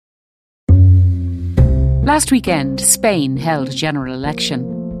Last weekend, Spain held a general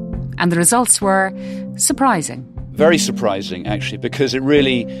election, and the results were surprising. Very surprising, actually, because it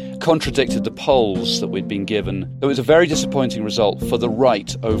really contradicted the polls that we'd been given. It was a very disappointing result for the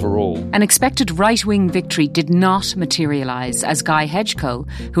right overall. An expected right-wing victory did not materialise, as Guy Hedgecoe,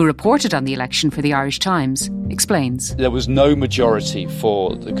 who reported on the election for the Irish Times, explains. There was no majority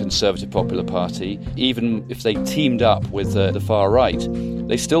for the Conservative Popular Party. Even if they teamed up with the far right,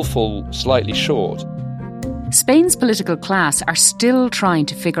 they still fall slightly short. Spain's political class are still trying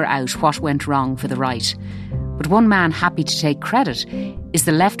to figure out what went wrong for the right. But one man happy to take credit is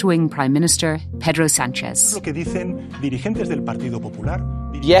the left-wing Prime Minister, Pedro Sanchez.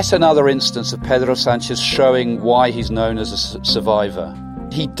 Yet another instance of Pedro Sanchez showing why he's known as a survivor.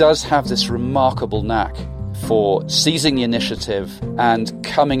 He does have this remarkable knack for seizing the initiative and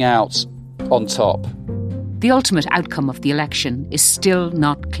coming out on top. The ultimate outcome of the election is still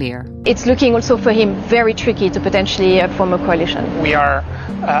not clear. It's looking also for him very tricky to potentially form a coalition. We are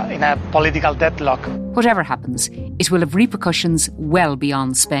in a political deadlock. Whatever happens, it will have repercussions well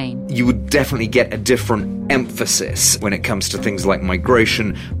beyond Spain. You would definitely get a different emphasis when it comes to things like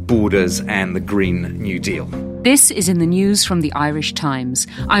migration, borders and the Green New Deal. This is in the news from the Irish Times.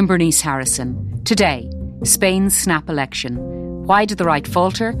 I'm Bernice Harrison. Today, Spain's snap election. Why did the right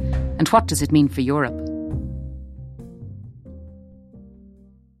falter? And what does it mean for Europe?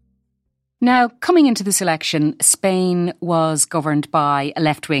 Now, coming into this election, Spain was governed by a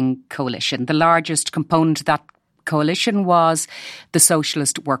left-wing coalition. The largest component of that coalition was the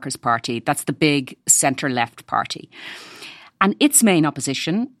Socialist Workers' Party. That's the big centre-left party. And its main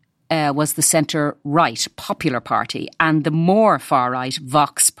opposition was the centre-right Popular Party and the more far-right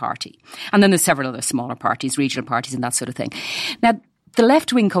Vox Party. And then there's several other smaller parties, regional parties and that sort of thing. Now, the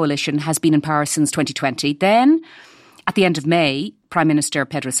left-wing coalition has been in power since 2020. Then, at the end of May, Prime Minister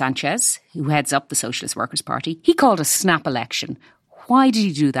Pedro Sanchez, who heads up the Socialist Workers' Party, he called a snap election. Why did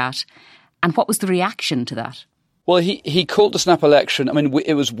he do that? And what was the reaction to that? Well, he called the snap election. I mean,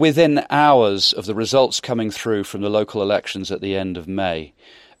 it was within hours of the results coming through from the local elections at the end of May.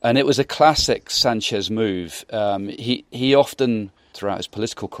 And it was a classic Sanchez move. He often, throughout his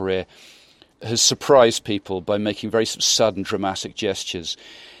political career, has surprised people by making very sudden, dramatic gestures.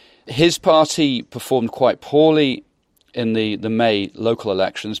 His party performed quite poorly in the May local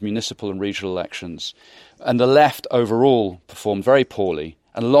elections, municipal and regional elections. And the left overall performed very poorly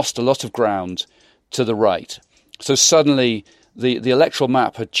and lost a lot of ground to the right. So suddenly the electoral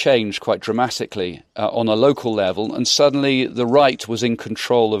map had changed quite dramatically on a local level, and suddenly the right was in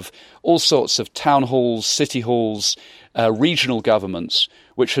control of all sorts of town halls, city halls, regional governments,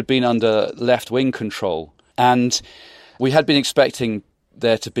 which had been under left-wing control. And we had been expecting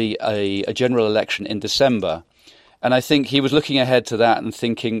there to be a general election in December. And I think he was looking ahead to that and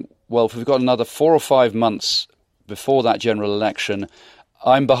thinking, well, if we've got another 4 or 5 months before that general election,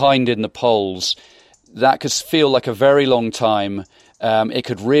 I'm behind in the polls. That could feel like a very long time. It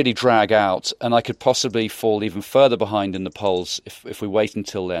could really drag out, and I could possibly fall even further behind in the polls if we wait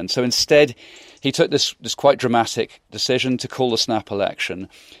until then. So instead, he took this quite dramatic decision to call a snap election.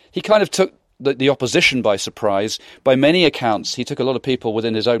 He kind of took the opposition by surprise. By many accounts, he took a lot of people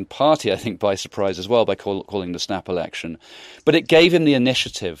within his own party, I think, by surprise as well by calling the snap election. But it gave him the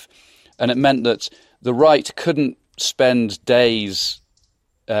initiative, and it meant that the right couldn't spend days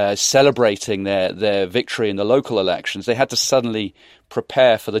celebrating their victory in the local elections. They had to suddenly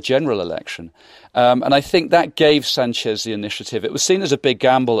prepare for the general election. And I think that gave Sanchez the initiative. It was seen as a big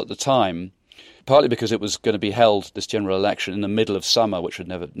gamble at the time, partly because it was going to be held, this general election, in the middle of summer, which had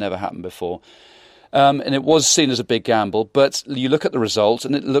never happened before. And it was seen as a big gamble, but you look at the result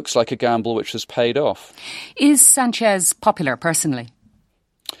and it looks like a gamble which has paid off. Is Sanchez popular personally?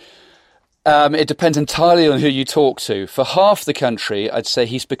 It depends entirely on who you talk to. For half the country, I'd say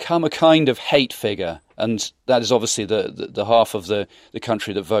he's become a kind of hate figure, and that is obviously the half of the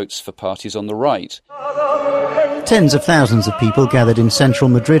country that votes for parties on the right. Tens of thousands of people gathered in central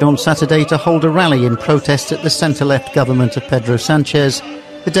Madrid on Saturday to hold a rally in protest at the centre-left government of Pedro Sanchez.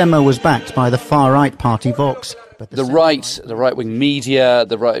 The demo was backed by the far-right party Vox. But the right-wing media,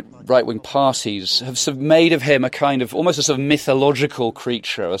 the right-wing parties have sort of made of him a kind of, almost a sort of mythological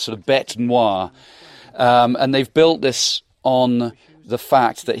creature, a sort of bête noire. And they've built this on the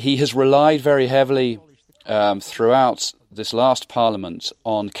fact that he has relied very heavily throughout this last parliament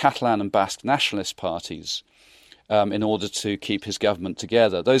on Catalan and Basque nationalist parties in order to keep his government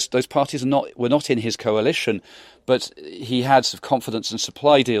together. Those parties were not in his coalition, but he had sort of confidence and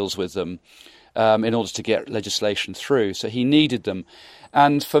supply deals with them in order to get legislation through. So he needed them.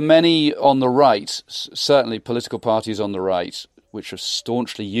 And for many on the right, certainly political parties on the right, which are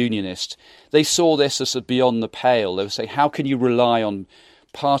staunchly unionist, they saw this as beyond the pale. They were saying, how can you rely on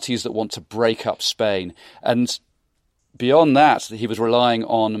parties that want to break up Spain? And beyond that, he was relying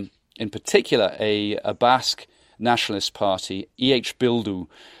on, in particular, a Basque nationalist party, EH Bildu,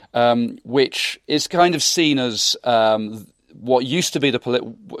 which is kind of seen as what used to be the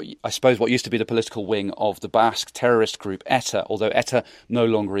political wing of the Basque terrorist group ETA, although ETA no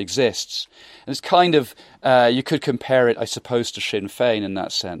longer exists. And it's kind of, you could compare it, I suppose, to Sinn Féin in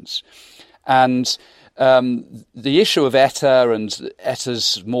that sense. And the issue of ETA and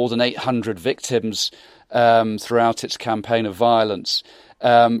ETA's more than 800 victims throughout its campaign of violence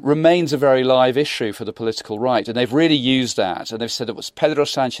remains a very live issue for the political right. And they've really used that. And they've said that Pedro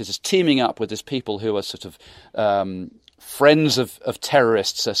Sanchez is teaming up with these people who are sort of friends of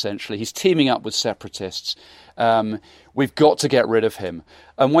terrorists, essentially. He's teaming up with separatists. We've got to get rid of him.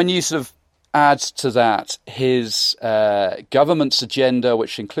 And when you sort of add to that his government's agenda,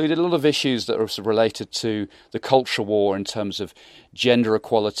 which included a lot of issues that are sort of related to the culture war in terms of gender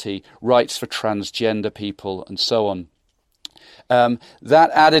equality, rights for transgender people, and so on,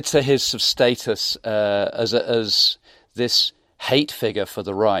 that added to his sort of status as this hate figure for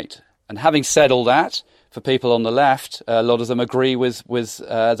the right. And having said all that, for people on the left, a lot of them agree with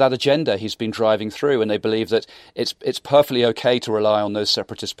that agenda he's been driving through, and they believe that it's perfectly okay to rely on those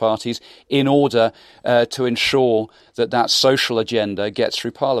separatist parties in order to ensure that social agenda gets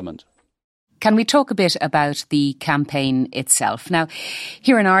through Parliament. Can we talk a bit about the campaign itself? Now,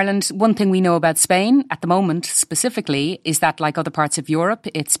 here in Ireland, one thing we know about Spain at the moment specifically is that, like other parts of Europe,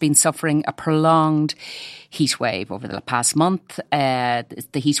 it's been suffering a prolonged heat wave over the past month. The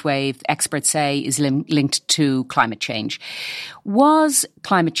heat wave, experts say, is linked to climate change. Was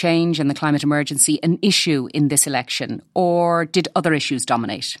climate change and the climate emergency an issue in this election, or did other issues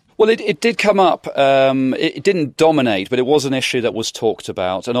dominate? Well, it did come up. It didn't dominate, but it was an issue that was talked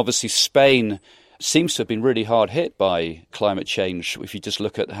about. And obviously Spain seems to have been really hard hit by climate change. If you just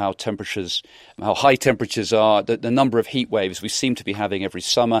look at how high temperatures are, the number of heat waves we seem to be having every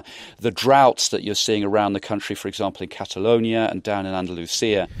summer, the droughts that you're seeing around the country, for example, in Catalonia and down in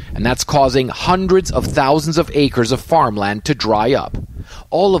Andalusia. And that's causing hundreds of thousands of acres of farmland to dry up.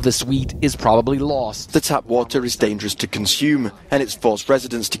 All of this wheat is probably lost. The tap water is dangerous to consume, and it's forced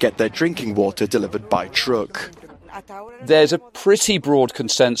residents to get their drinking water delivered by truck. There's a pretty broad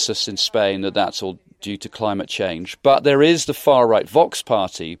consensus in Spain that that's all due to climate change. But there is the far-right Vox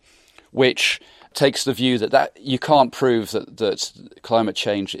party, which takes the view that you can't prove that climate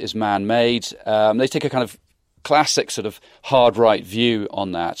change is man-made. They take a kind of classic sort of hard-right view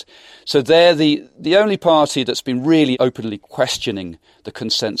on that. So they're the only party that's been really openly questioning the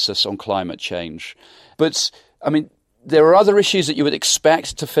consensus on climate change. But, I mean, there are other issues that you would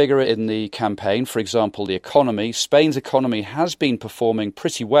expect to figure in the campaign. For example, the economy. Spain's economy has been performing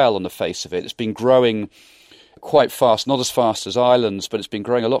pretty well on the face of it. It's been growing quite fast, not as fast as Ireland's, but it's been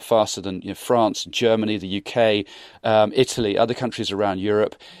growing a lot faster than France, Germany, the UK, Italy, other countries around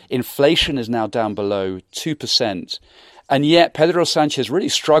Europe. Inflation is now down below 2%. And yet Pedro Sanchez really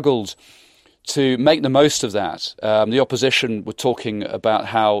struggled to make the most of that. The opposition were talking about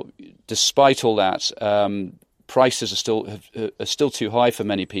how, despite all that, prices are still too high for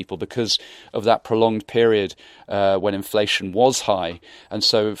many people because of that prolonged period when inflation was high. And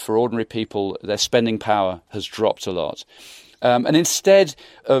so for ordinary people, their spending power has dropped a lot. And instead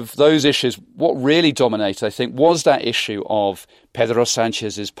of those issues, what really dominated, I think, was that issue of Pedro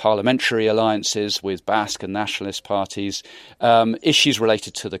Sanchez's parliamentary alliances with Basque and nationalist parties, issues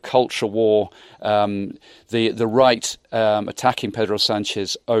related to the culture war, the right attacking Pedro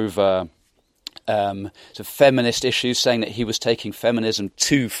Sanchez over feminist issues, saying that he was taking feminism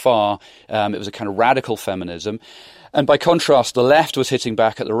too far. It was a kind of radical feminism. And by contrast, the left was hitting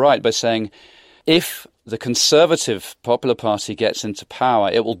back at the right by saying, if the Conservative Popular Party gets into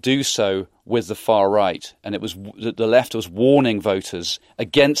power, it will do so with the far right. And the left was warning voters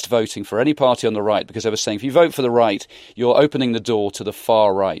against voting for any party on the right, because they were saying, if you vote for the right, you're opening the door to the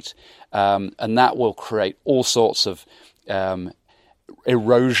far right. And that will create all sorts of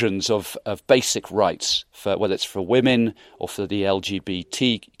erosions of basic rights, whether it's for women or for the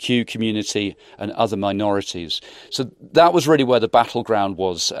LGBTQ community and other minorities. So that was really where the battleground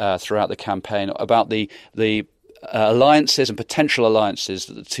was throughout the campaign, about the alliances and potential alliances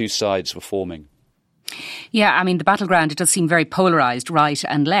that the two sides were forming. Yeah, I mean, the battleground, it does seem very polarised, right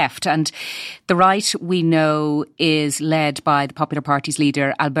and left. And the right, we know, is led by the Popular Party's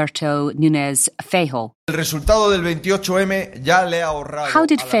leader, Alberto Núñez Feijóo. How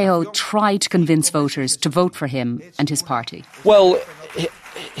did Feijóo try to convince voters to vote for him and his party? Well,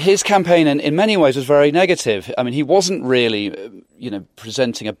 his campaign in many ways was very negative. I mean, he wasn't really,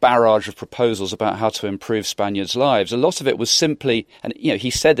 presenting a barrage of proposals about how to improve Spaniards' lives. A lot of it was simply, and, he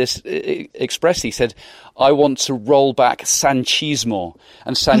said this expressly, he said, I want to roll back Sanchismo.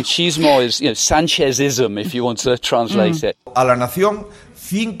 And Sanchismo is, Sanchezism, if you want to translate it. A la nación,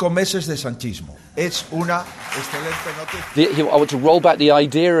 5 meses de Sanchismo. Es una excelente noticia. I want to roll back the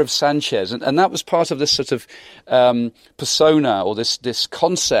idea of Sanchez, and that was part of this sort of persona or this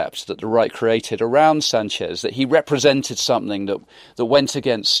concept that the right created around Sanchez, that he represented something that went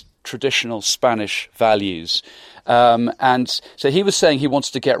against traditional Spanish values. And so he was saying he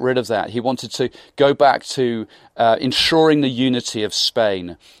wanted to get rid of that. He wanted to go back to ensuring the unity of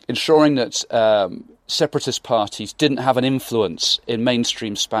Spain, ensuring that separatist parties didn't have an influence in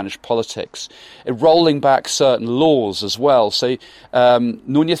mainstream Spanish politics, rolling back certain laws as well. So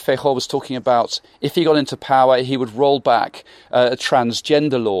Núñez Feijóo was talking about if he got into power, he would roll back a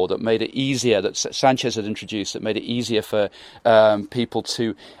transgender law that made it easier, that Sanchez had introduced, that made it easier for people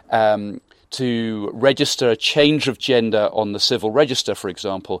to register a change of gender on the civil register, for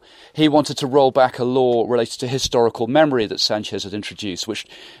example. He wanted to roll back a law related to historical memory that Sanchez had introduced, which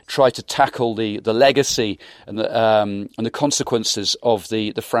tried to tackle the legacy and the consequences of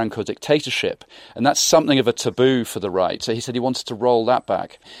the Franco dictatorship. And that's something of a taboo for the right. So he said he wanted to roll that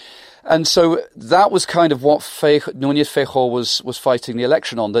back. And so that was kind of what Núñez Feijóo was fighting the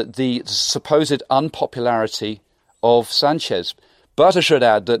election on, the supposed unpopularity of Sanchez. But I should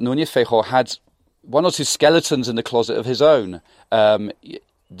add that Núñez Feijóo had 1 or 2 skeletons in the closet of his own.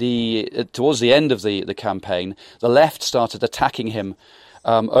 Towards the end of the campaign, the left started attacking him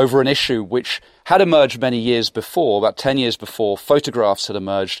over an issue which had emerged many years before, about 10 years before. Photographs had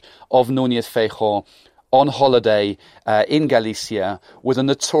emerged of Núñez Feijóo on holiday in Galicia with a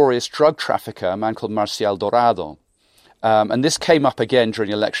notorious drug trafficker, a man called Marcial Dorado. And this came up again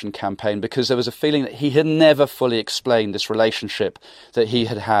during the election campaign because there was a feeling that he had never fully explained this relationship that he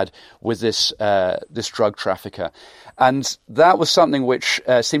had with this drug trafficker. And that was something which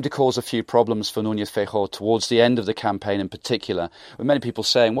seemed to cause a few problems for Núñez Feijóo towards the end of the campaign in particular, with many people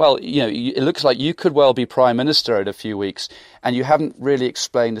saying, well, it looks like you could well be Prime Minister in a few weeks, and you haven't really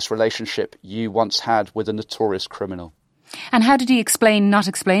explained this relationship you once had with a notorious criminal. And how did he explain not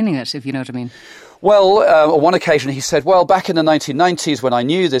explaining it, if you know what I mean? Well, on one occasion he said, well, back in the 1990s when I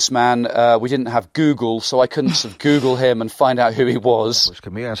knew this man, we didn't have Google, so I couldn't sort of Google him and find out who he was. Pues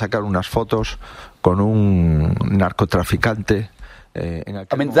que me iban a sacar unas fotos con un narcotraficante.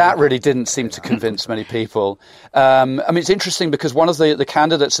 I mean, that really didn't seem to convince many people. I mean, it's interesting because one of the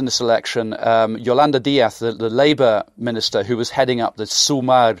candidates in this election, Yolanda Díaz, the Labour minister who was heading up the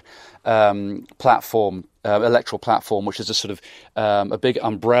Sumar platform, electoral platform, which is a sort of a big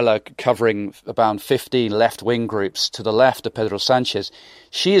umbrella covering about 15 left-wing groups to the left of Pedro Sanchez.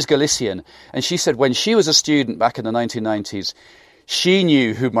 She is Galician, and she said when she was a student back in the 1990s, she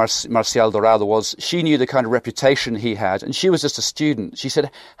knew who Marcial Dorado was. She knew the kind of reputation he had, and she was just a student. She said,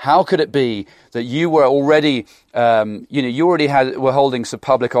 how could it be that you were already, were holding some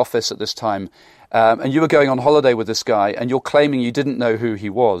public office at this time, and you were going on holiday with this guy, and you're claiming you didn't know who he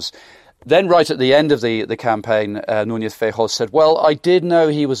was? Then right at the end of the campaign, Núñez Feijóo said, well, I did know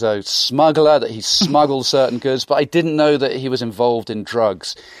he was a smuggler, that he smuggled certain goods, but I didn't know that he was involved in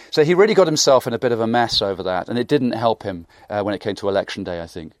drugs. So he really got himself in a bit of a mess over that, and it didn't help him when it came to election day, I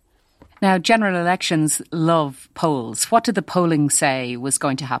think. Now, general elections love polls. What did the polling say was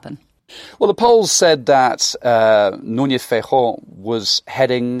going to happen? Well, the polls said that Núñez Feijóo was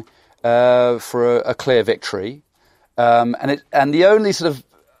heading for a clear victory, and the only sort of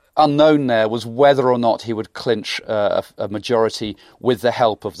unknown there was whether or not he would clinch a majority with the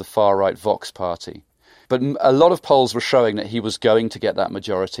help of the far-right Vox party. But a lot of polls were showing that he was going to get that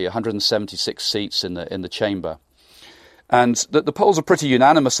majority, 176 seats in the chamber. And the polls are pretty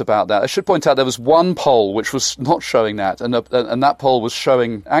unanimous about that. I should point out there was one poll which was not showing that, and that poll was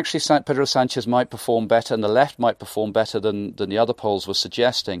showing actually Pedro Sanchez might perform better and the left might perform better than the other polls were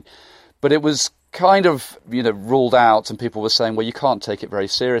suggesting. But it was kind of, ruled out, and people were saying, well, you can't take it very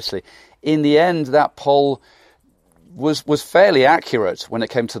seriously. In the end, that poll was fairly accurate when it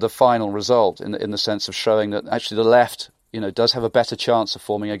came to the final result, in the sense of showing that actually the left, does have a better chance of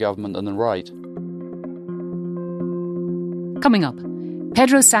forming a government than the right. Coming up,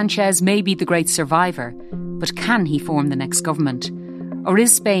 Pedro Sanchez may be the great survivor, but can he form the next government? Or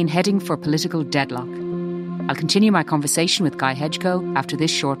is Spain heading for political deadlock? I'll continue my conversation with Guy Hedgecoe after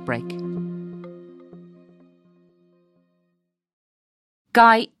this short break.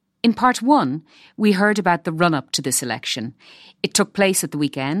 Guy, in part one, we heard about the run-up to this election. It took place at the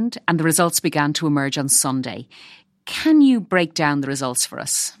weekend and the results began to emerge on Sunday. Can you break down the results for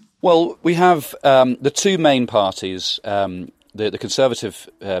us? Well, we have the two main parties, the Conservative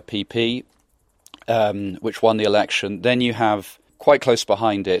PP, which won the election. Then you have, quite close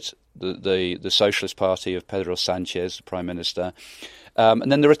behind it, the Socialist Party of Pedro Sanchez, the Prime Minister.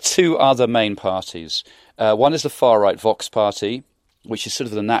 And then there are two other main parties. One is the far-right Vox Party, which is sort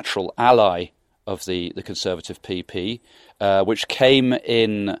of the natural ally of the Conservative PP, which came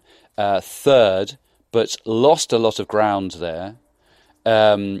in third, but lost a lot of ground there.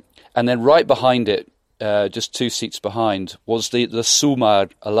 And then right behind it, just 2 seats behind, was the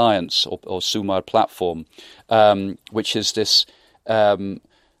Sumar Alliance or Sumar Platform, which is this, as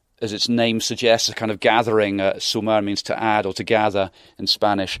its name suggests, a kind of gathering. Sumar means to add or to gather in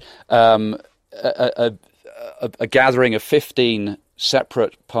Spanish. A gathering of 15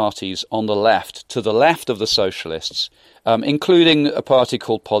 separate parties on the left, to the left of the socialists, including a party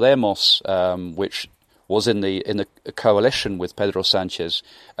called Podemos, which was in the coalition with Pedro Sanchez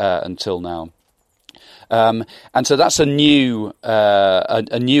until now. And so that's a new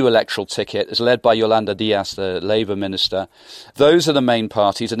electoral ticket. It's led by Yolanda Díaz, the Labour minister. Those are the main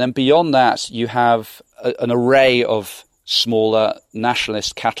parties. And then beyond that, you have an array of smaller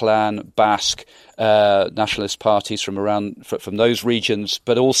nationalist, Catalan, Basque nationalist parties from those regions,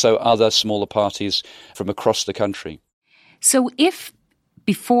 but also other smaller parties from across the country. So if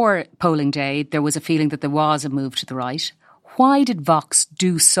before polling day there was a feeling that there was a move to the right, why did Vox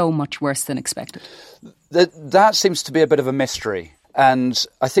do so much worse than expected? That seems to be a bit of a mystery. And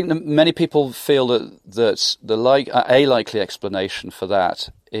I think that many people feel that a likely explanation for that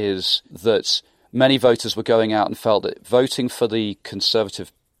is that many voters were going out and felt that voting for the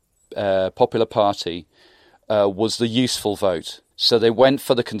Conservative Popular Party was the useful vote. So they went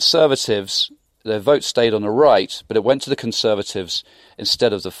for the Conservatives. Their vote stayed on the right, but it went to the Conservatives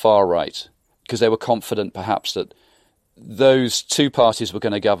instead of the far right, because they were confident perhaps that those two parties were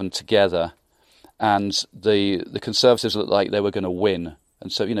going to govern together, and the Conservatives looked like they were going to win.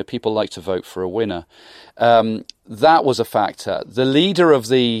 And so, people like to vote for a winner. That was a factor. The leader of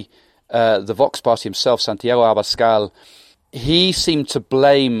the Vox Party himself, Santiago Abascal, he seemed to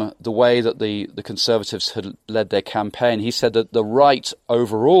blame the way that the Conservatives had led their campaign. He said that the right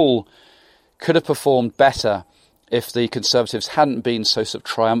overall could have performed better if the Conservatives hadn't been so sort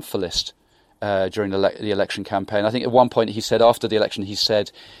of triumphalist during the election campaign. I think at one point he said, after the election, he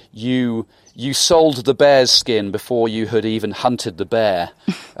said, you sold the bear's skin before you had even hunted the bear.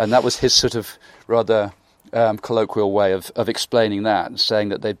 And that was his sort of rather colloquial way of explaining that, saying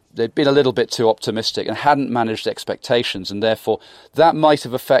that they'd been a little bit too optimistic and hadn't managed expectations, and therefore that might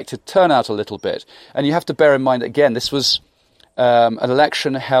have affected turnout a little bit. And you have to bear in mind that, again, this was an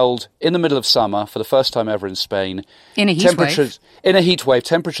election held in the middle of summer for the first time ever in Spain. In a heat wave. In a heat wave.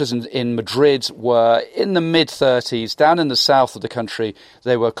 Temperatures in Madrid were in the mid-30s. Down in the south of the country,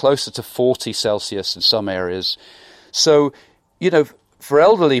 they were closer to 40 Celsius in some areas. So, for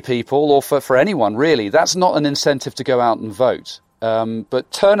elderly people, or for anyone really, that's not an incentive to go out and vote.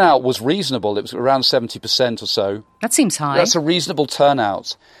 But turnout was reasonable. It was around 70% or so. That seems high. That's a reasonable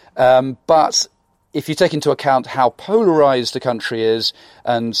turnout. But if you take into account how polarised the country is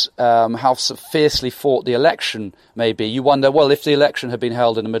and how fiercely fought the election may be, you wonder, well, if the election had been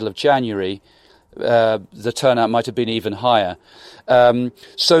held in the middle of January, the turnout might have been even higher.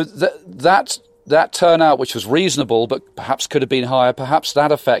 So that turnout, which was reasonable but perhaps could have been higher, perhaps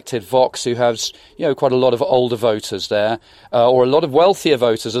that affected Vox, who has quite a lot of older voters there, or a lot of wealthier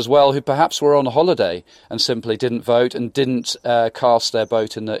voters as well, who perhaps were on holiday and simply didn't vote and didn't cast their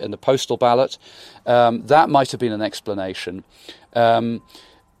vote in the postal ballot. That might have been an explanation. I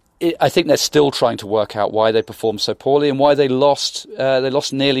think they're still trying to work out why they performed so poorly and why they lost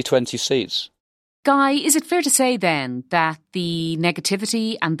nearly 20 seats. Guy, is it fair to say then that the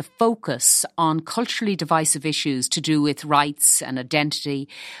negativity and the focus on culturally divisive issues to do with rights and identity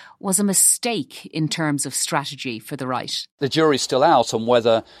was a mistake in terms of strategy for the right? The jury's still out on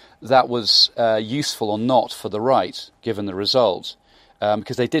whether that was useful or not for the right, given the result,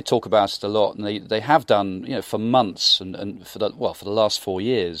 because they did talk about it a lot, and they have done, for months and for the last 4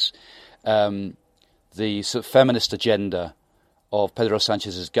 years, the sort of feminist agenda of Pedro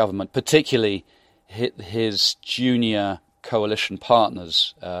Sanchez's government, particularly his junior coalition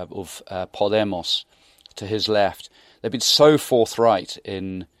partners of Podemos to his left. They've been so forthright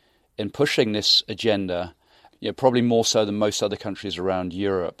in pushing this agenda, probably more so than most other countries around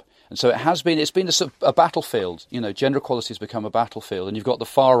Europe. And so it's been a sort of a battlefield. Gender equality has become a battlefield, and you've got the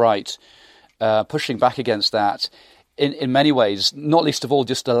far right pushing back against that in many ways, not least of all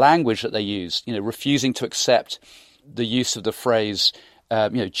just the language that they use, refusing to accept the use of the phrase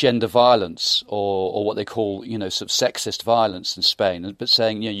gender violence or what they call, sort of sexist violence in Spain, but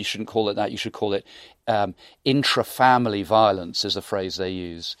saying, you shouldn't call it that, you should call it intra-family violence is the phrase they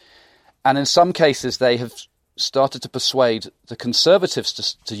use. And in some cases, they have started to persuade the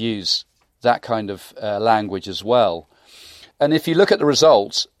Conservatives to use that kind of language as well. And if you look at the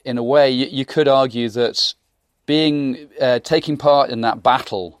results, in a way, you could argue that taking part in that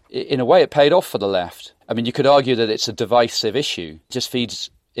battle, in a way, it paid off for the left. I mean, you could argue that it's a divisive issue. It just feeds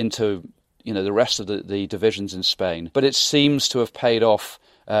into, the rest of the divisions in Spain. But it seems to have paid off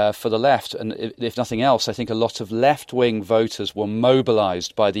for the left. And if nothing else, I think a lot of left-wing voters were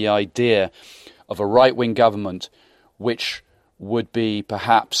mobilised by the idea of a right-wing government which would be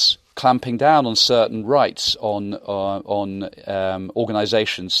perhaps clamping down on certain rights on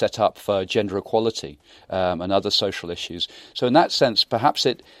organisations set up for gender equality and other social issues. So in that sense, perhaps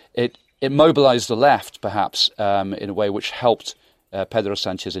it mobilised the left, perhaps, in a way which helped Pedro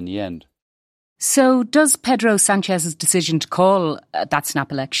Sanchez in the end. So does Pedro Sanchez's decision to call that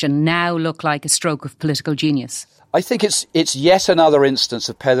snap election now look like a stroke of political genius? I think it's yet another instance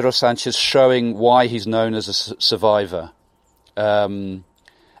of Pedro Sanchez showing why he's known as a survivor.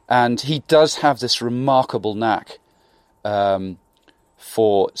 And he does have this remarkable knack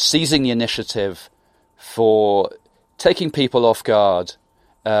for seizing the initiative, for taking people off guard,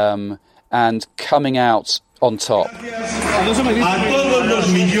 and coming out on top. I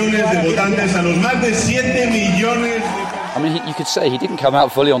mean, you could say he didn't come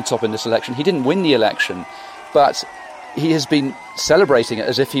out fully on top in this election. He didn't win the election, but he has been celebrating it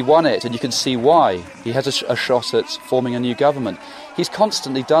as if he won it, and you can see why. He has a shot at forming a new government. He's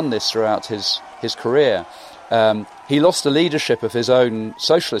constantly done this throughout his career. He lost the leadership of his own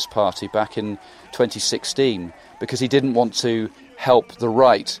Socialist Party back in 2016 because he didn't want to help the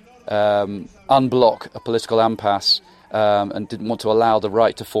right unblock a political impasse and didn't want to allow the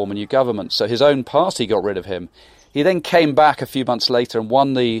right to form a new government. So his own party got rid of him. He then came back a few months later and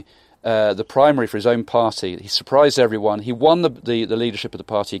won the primary for his own party. He surprised everyone. He won the leadership of the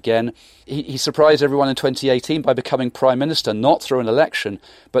party again. He surprised everyone in 2018 by becoming prime minister, not through an election,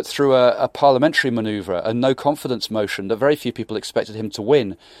 but through a parliamentary manoeuvre, a no-confidence motion that very few people expected him to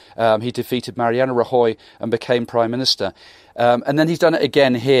win. He defeated Mariano Rajoy and became prime minister. And then he's done it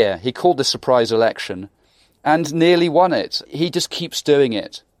again here. He called this surprise election and nearly won it. He just keeps doing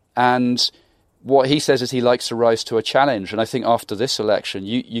it. And what he says is he likes to rise to a challenge. And I think after this election,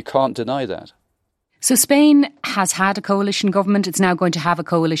 you can't deny that. So Spain has had a coalition government. It's now going to have a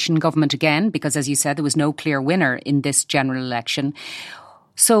coalition government again because, as you said, there was no clear winner in this general election.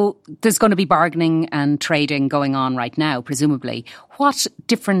 So there's going to be bargaining and trading going on right now, presumably. What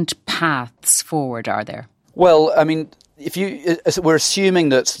different paths forward are there? Well, I mean, we're assuming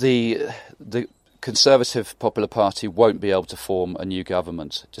that the Conservative Popular Party won't be able to form a new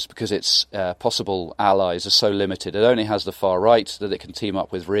government just because its possible allies are so limited. It only has the far right that it can team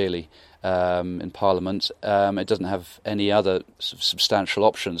up with, really, in Parliament. It doesn't have any other sort of substantial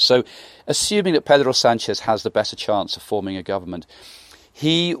options. So assuming that Pedro Sanchez has the better chance of forming a government,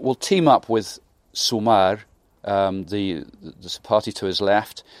 he will team up with Sumar, the party to his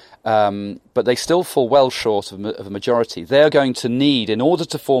left, but they still fall well short of a majority. They're going to need, in order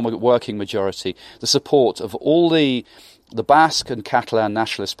to form a working majority, the support of all the Basque and Catalan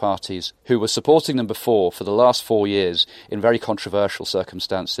nationalist parties who were supporting them before for the last 4 years in very controversial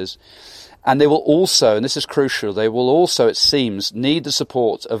circumstances. And they will also, and this is crucial, they will also, it seems, need the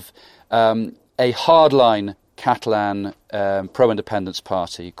support of a hardline Catalan pro-independence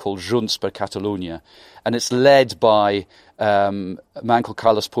party called Junts per Catalunya, and it's led by a man called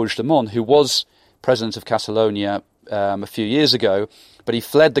Carles Puigdemont, who was president of Catalonia a few years ago, but he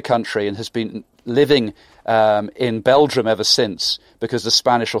fled the country and has been living in Belgium ever since because the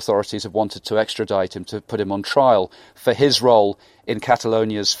Spanish authorities have wanted to extradite him to put him on trial for his role in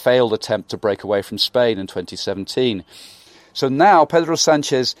Catalonia's failed attempt to break away from Spain in 2017. So now Pedro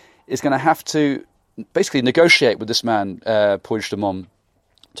Sanchez is going to have to basically negotiate with this man, Puigdemont,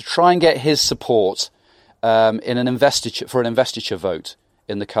 to try and get his support in an investiture vote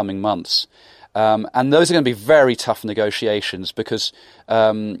in the coming months. And those are going to be very tough negotiations because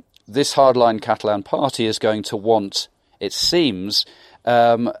this hardline Catalan party is going to want, it seems,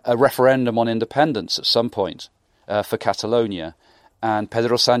 a referendum on independence at some point for Catalonia. And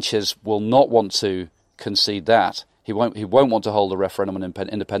Pedro Sanchez will not want to concede that. He won't want to hold a referendum on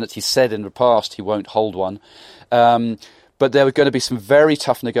independence. He said in the past he won't hold one. But there are going to be some very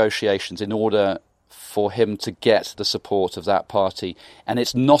tough negotiations in order for him to get the support of that party. And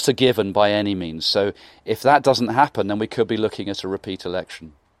it's not a given by any means. So if that doesn't happen, then we could be looking at a repeat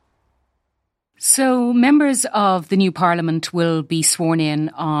election. So members of the new parliament will be sworn in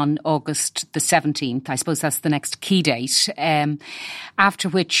on August the 17th. I suppose that's the next key date, after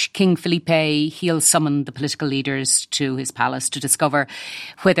which King Felipe, he'll summon the political leaders to his palace to discover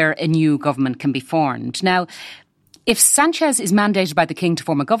whether a new government can be formed. Now, if Sanchez is mandated by the king to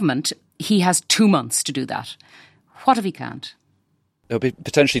form a government, he has 2 months to do that. What if he can't? There'll be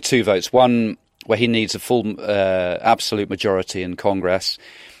potentially 2 votes. One where he needs a full absolute majority in Congress.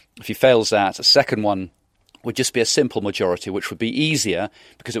 If he fails that, a second one would just be a simple majority, which would be easier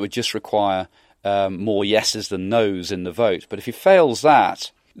because it would just require more yeses than nos in the vote. But if he fails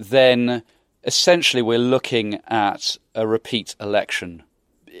that, then essentially we're looking at a repeat election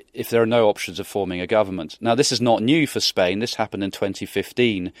if there are no options of forming a government. Now, this is not new for Spain. This happened in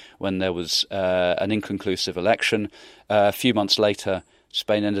 2015 when there was an inconclusive election. A few months later,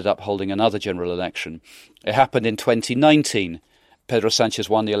 Spain ended up holding another general election. It happened in 2019. Pedro Sanchez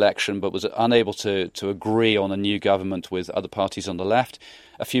won the election but was unable to agree on a new government with other parties on the left.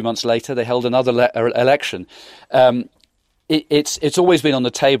 A few months later, they held another election. It's always been on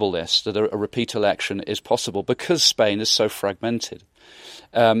the table, this, that a repeat election is possible because Spain is so fragmented.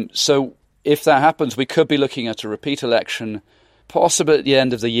 So if that happens, we could be looking at a repeat election, possibly at the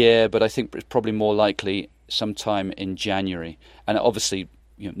end of the year, but I think it's probably more likely sometime in January. And obviously,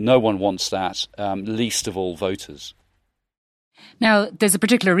 no one wants that, least of all voters. Now, there's a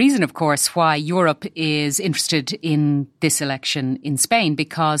particular reason, of course, why Europe is interested in this election in Spain,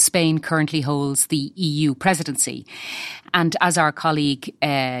 because Spain currently holds the EU presidency. And as our colleague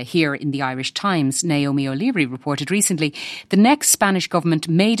here in the Irish Times, Naomi O'Leary, reported recently, the next Spanish government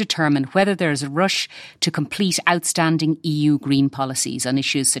may determine whether there is a rush to complete outstanding EU green policies on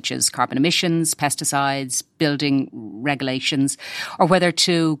issues such as carbon emissions, pesticides, building regulations, or whether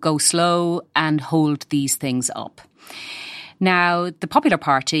to go slow and hold these things up. Now, the Popular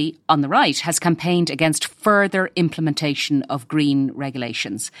Party on the right has campaigned against further implementation of green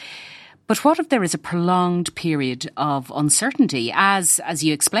regulations. But what if there is a prolonged period of uncertainty, as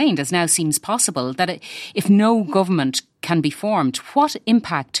you explained, as now seems possible, that if no government can be formed, what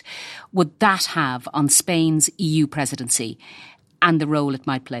impact would that have on Spain's EU presidency and the role it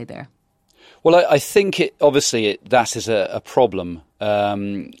might play there? Well, I think that is a problem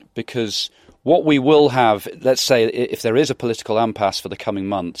because what we will have, let's say, if there is a political impasse for the coming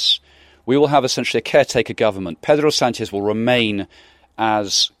months, we will have essentially a caretaker government. Pedro Sanchez will remain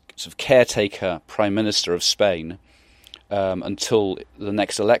as sort of caretaker Prime Minister of Spain until the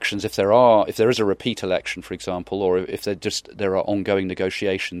next elections, if there is a repeat election, for example, or if there are ongoing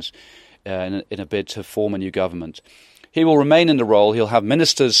negotiations in a bid to form a new government. He will remain in the role. He'll have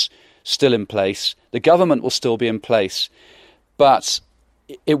ministers still in place. The government will still be in place, but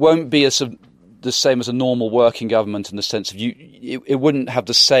it won't be the same as a normal working government in the sense of it wouldn't have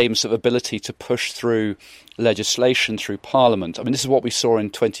the same sort of ability to push through legislation through Parliament. I mean, this is what we saw in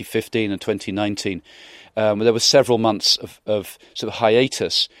 2015 and 2019, where there were several months of sort of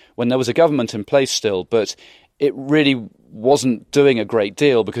hiatus when there was a government in place still, but it really wasn't doing a great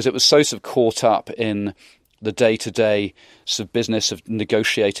deal because it was so sort of caught up in the day-to-day sort of business of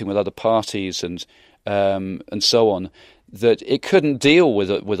negotiating with other parties and so on, that it couldn't deal with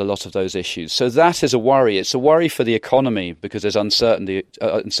a lot of those issues. So that is a worry. It's a worry for the economy because there's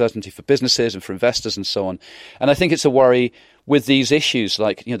uncertainty for businesses and for investors and so on. And I think it's a worry with these issues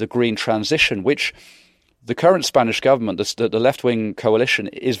like the green transition, which the current Spanish government, the left-wing coalition,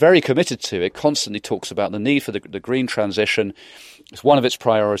 is very committed to. It constantly talks about the need for the green transition. It's one of its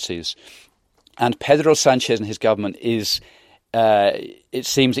priorities. And Pedro Sanchez and his government is, it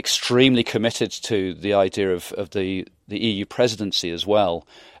seems, extremely committed to the idea of the EU presidency as well.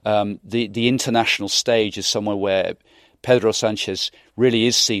 The international stage is somewhere where Pedro Sanchez really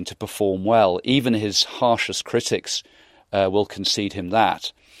is seen to perform well. Even his harshest critics will concede him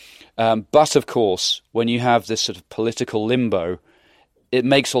that. But of course, when you have this sort of political limbo, it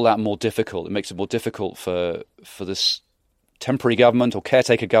makes all that more difficult. It makes it more difficult for this temporary government or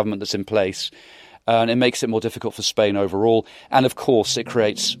caretaker government that's in place. And it makes it more difficult for Spain overall. And of course, it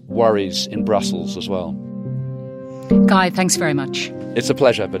creates worries in Brussels as well. Guy, thanks very much. It's a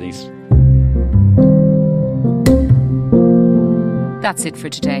pleasure, Bernice. That's it for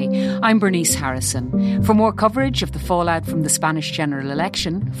today. I'm Bernice Harrison. For more coverage of the fallout from the Spanish general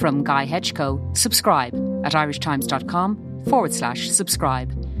election from Guy Hedgecoe, subscribe at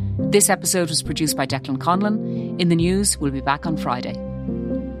irishtimes.com/subscribe. This episode was produced by Declan Conlon. In the News, we'll be back on Friday.